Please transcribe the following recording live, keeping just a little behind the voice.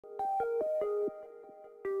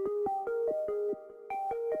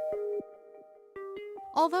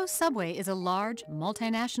Although Subway is a large,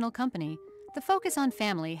 multinational company, the focus on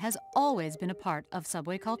family has always been a part of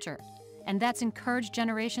Subway culture, and that's encouraged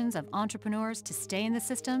generations of entrepreneurs to stay in the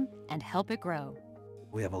system and help it grow.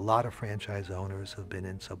 We have a lot of franchise owners who've been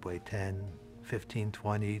in Subway 10, 15,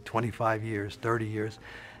 20, 25 years, 30 years,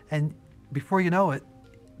 and before you know it,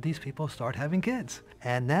 these people start having kids.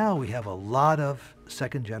 And now we have a lot of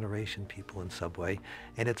second generation people in Subway,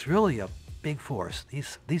 and it's really a big force.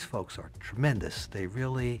 These folks are tremendous. They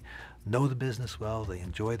really know the business well, they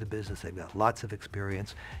enjoy the business, they've got lots of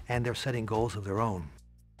experience, and they're setting goals of their own.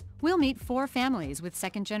 We'll meet 4 families with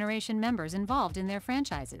second-generation members involved in their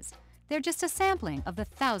franchises. They're just a sampling of the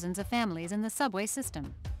thousands of families in the Subway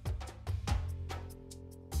system.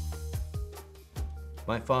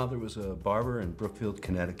 My father was a barber in Brookfield,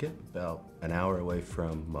 Connecticut, about an hour away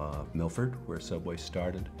from Milford, where Subway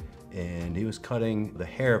started. And he was cutting the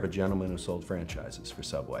hair of a gentleman who sold franchises for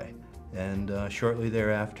Subway. And shortly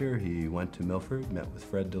thereafter, he went to Milford, met with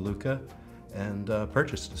Fred DeLuca, and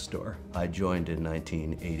purchased a store. I joined in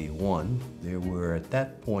 1981. There were, at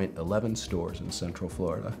that point, 11 stores in Central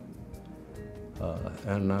Florida.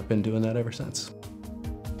 And I've been doing that ever since.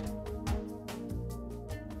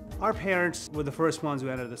 Our parents were the first ones who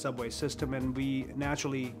entered the Subway system, and we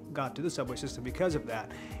naturally got to the Subway system because of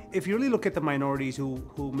that. If you really look at the minorities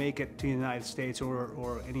who make it to the United States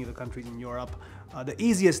or any of the countries in Europe, the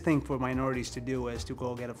easiest thing for minorities to do is to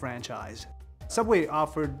go get a franchise. Subway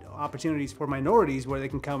offered opportunities for minorities where they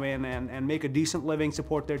can come in and make a decent living,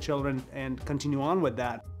 support their children, and continue on with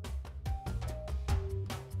that.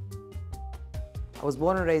 I was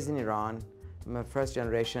born and raised in Iran. I'm a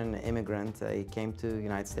first-generation immigrant. I came to the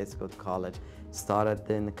United States to go to college. Started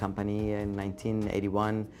in the company in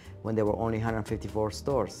 1981 when there were only 154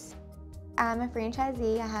 stores. I'm a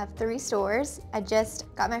franchisee. I have 3 stores. I just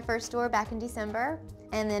got my first store back in December,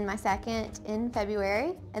 and then my second in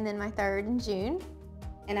February, and then my third in June.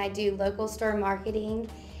 And I do local store marketing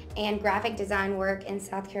and graphic design work in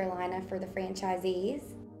South Carolina for the franchisees.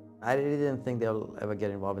 I really didn't think they'll ever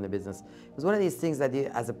get involved in the business. It was one of these things that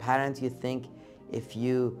you, as a parent, you think if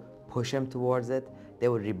you push them towards it, they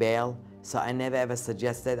would rebel. So I never ever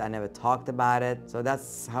suggested, I never talked about it. So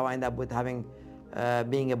that's how I ended up with having,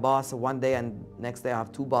 being a boss one day, and next day I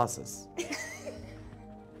have 2 bosses.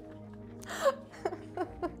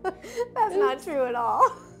 That's not true at all.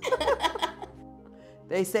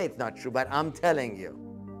 They say it's not true, but I'm telling you.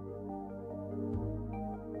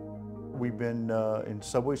 We've been in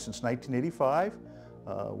Subway since 1985.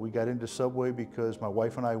 We got into Subway because my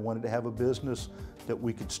wife and I wanted to have a business that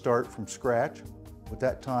we could start from scratch. At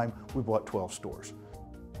that time, we bought 12 stores.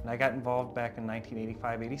 I got involved back in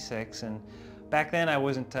 1985-86, and back then I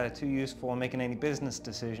wasn't too useful in making any business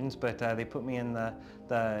decisions, but they put me in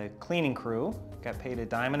the cleaning crew. Got paid a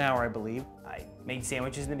dime an hour, I believe. I made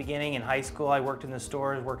sandwiches in the beginning. In high school, I worked in the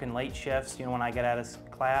stores, working late shifts, you know, when I got out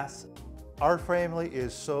of class. Our family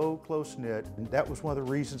is so close-knit, and that was one of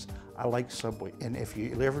the reasons I like Subway. And if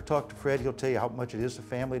you ever talk to Fred, he'll tell you how much it is a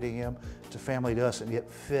family to him. It's a family to us, and it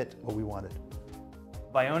fit what we wanted.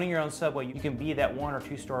 By owning your own Subway, you can be that 1 or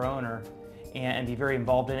 2 store owner and be very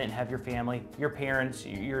involved in it and have your family, your parents,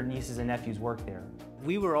 your nieces and nephews work there.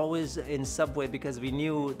 We were always in Subway because we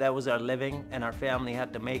knew that was our living and our family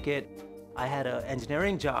had to make it. I had an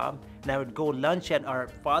engineering job, and I would go lunch at our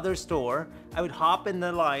father's store. I would hop in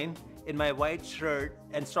the line in my white shirt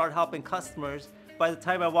and start helping customers. By the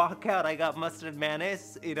time I walk out, I got mustard and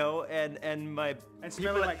mayonnaise, you know, and my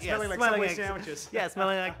smelling like Subway sandwiches. Yeah,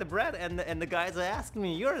 smelling like the bread. And the guys are asking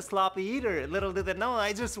me, "You're a sloppy eater." Little did they know,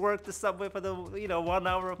 I just worked the Subway for the 1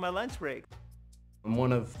 hour of my lunch break. I'm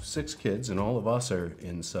one of 6 kids, and all of us are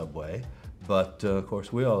in Subway. But of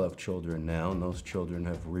course, we all have children now, and those children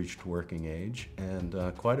have reached working age. And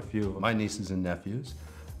quite a few of my nieces and nephews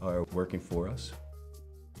are working for us.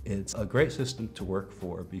 It's a great system to work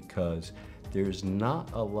for because there's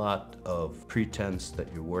not a lot of pretense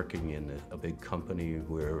that you're working in a big company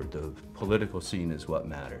where the political scene is what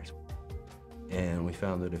matters. And we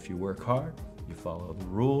found that if you work hard, you follow the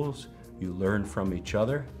rules, you learn from each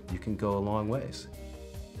other, you can go a long ways.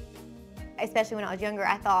 Especially when I was younger,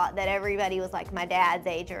 I thought that everybody was like my dad's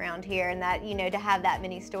age around here, and that, you know, to have that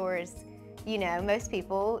many stores, you know, most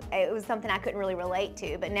people, it was something I couldn't really relate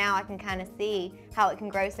to, but now I can kind of see how it can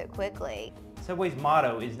grow so quickly. Subway's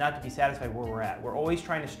motto is not to be satisfied where we're at. We're always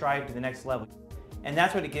trying to strive to the next level. And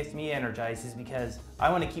that's what it gets me energized, is because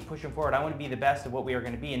I want to keep pushing forward. I want to be the best of what we are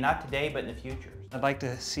going to be, and not today, but in the future. I'd like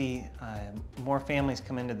to see more families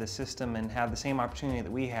come into the system and have the same opportunity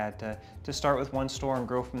that we had to start with 1 store and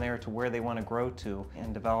grow from there to where they want to grow to,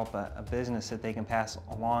 and develop a business that they can pass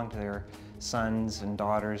along to their sons and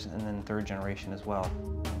daughters, and then third generation as well.